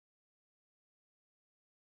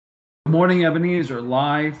Morning, Ebenezer,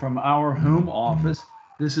 live from our home office.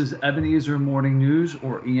 This is Ebenezer Morning News,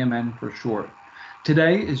 or EMN for short.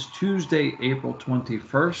 Today is Tuesday, April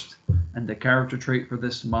 21st, and the character trait for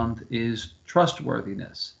this month is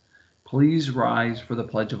trustworthiness. Please rise for the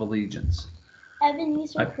Pledge of Allegiance.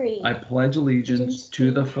 Ebenezer Creed. I pledge allegiance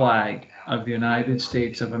to the flag of the United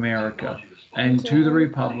States of America and to the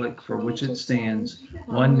republic for which it stands,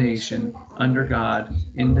 one nation, under God,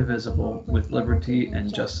 indivisible, with liberty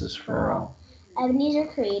and justice for all. Ebenezer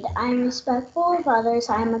Creed. I am respectful of others.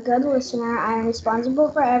 I am a good listener. I am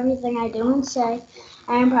responsible for everything I do and say.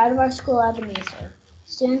 I am proud of our school, Ebenezer.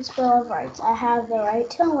 Students' Bill of Rights. I have the right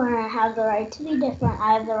to learn. I have the right to be different.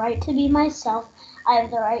 I have the right to be myself. I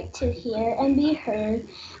have the right to hear and be heard.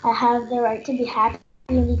 I have the right to be happy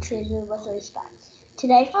and be treated with respect.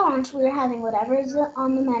 Today for lunch, we are having whatever is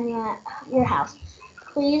on the menu at your house.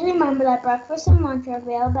 Please remember that breakfast and lunch are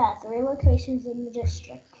available at 3 locations in the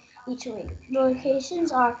district each week. The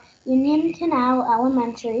locations are Union Canal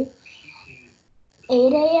Elementary,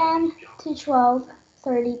 8 a.m. to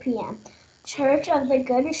 12:30 p.m. Church of the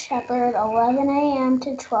Good Shepherd, 11 a.m.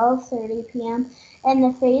 to 12:30 p.m. and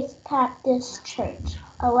the Faith Baptist Church,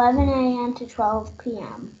 11 a.m. to 12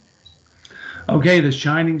 p.m. Okay, the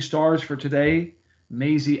shining stars for today: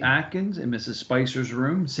 Maisie Atkins in Mrs. Spicer's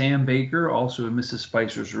room, Sam Baker also in Mrs.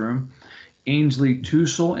 Spicer's room, Ainsley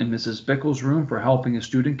Tussle in Mrs. Bickle's room for helping a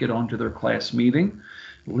student get onto their class meeting,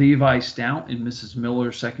 Levi Stout in Mrs.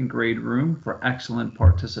 Miller's second grade room for excellent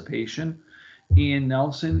participation, Ian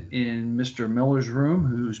Nelson in Mr. Miller's room,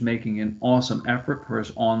 who's making an awesome effort for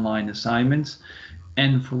his online assignments,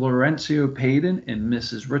 and Florencio Payton in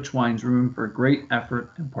Mrs. Richwine's room for great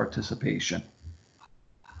effort and participation.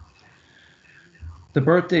 The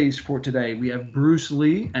birthdays for today: we have Bruce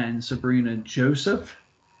Lee and Sabrina Joseph.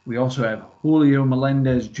 We also have Julio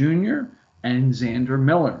Melendez Jr. and Xander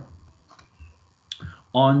Miller.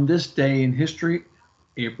 On this day in history,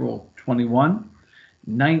 April 21,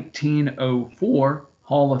 1904,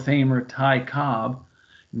 Hall of Famer Ty Cobb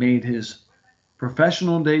made his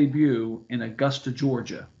professional debut in Augusta,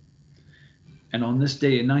 Georgia. And on this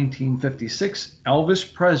day in 1956,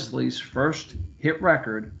 Elvis Presley's first hit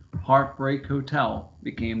record, Heartbreak Hotel,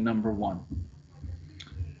 became #1.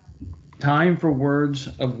 Time for words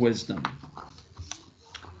of wisdom.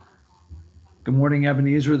 Good morning,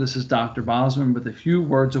 Ebenezer. This is Dr. Bosman with a few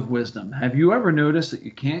words of wisdom. Have you ever noticed that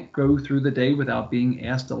you can't go through the day without being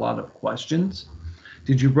asked a lot of questions?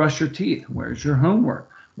 Did you brush your teeth? Where's your homework?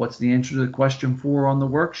 What's the answer to question 4 on the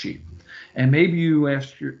worksheet? And maybe you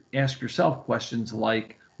ask yourself questions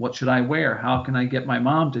like, what should I wear? How can I get my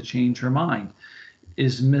mom to change her mind?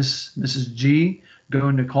 Is Mrs. G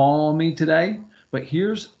going to call on me today? But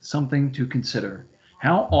here's something to consider.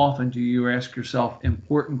 How often do you ask yourself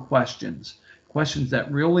important questions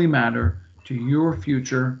that really matter to your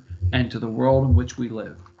future and to the world in which we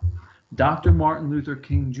live? Dr. Martin Luther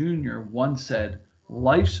King Jr. once said,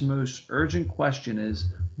 life's most urgent question is,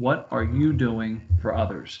 what are you doing for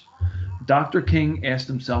others? Dr. King asked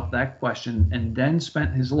himself that question and then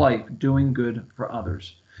spent his life doing good for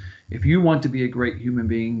others. If you want to be a great human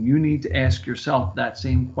being, you need to ask yourself that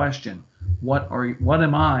same question. What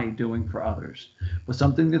am I doing for others? But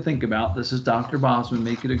something to think about. This is Dr. Bosman.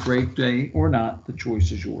 Make it a great day or not. The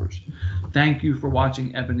choice is yours. Thank you for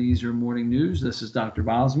watching Ebenezer Morning News. This is Dr.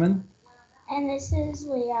 Bosman. And this is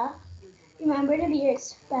Leah. Remember to be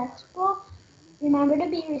respectful.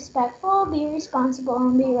 Be responsible,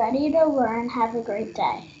 and be ready to learn. Have a great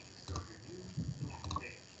day.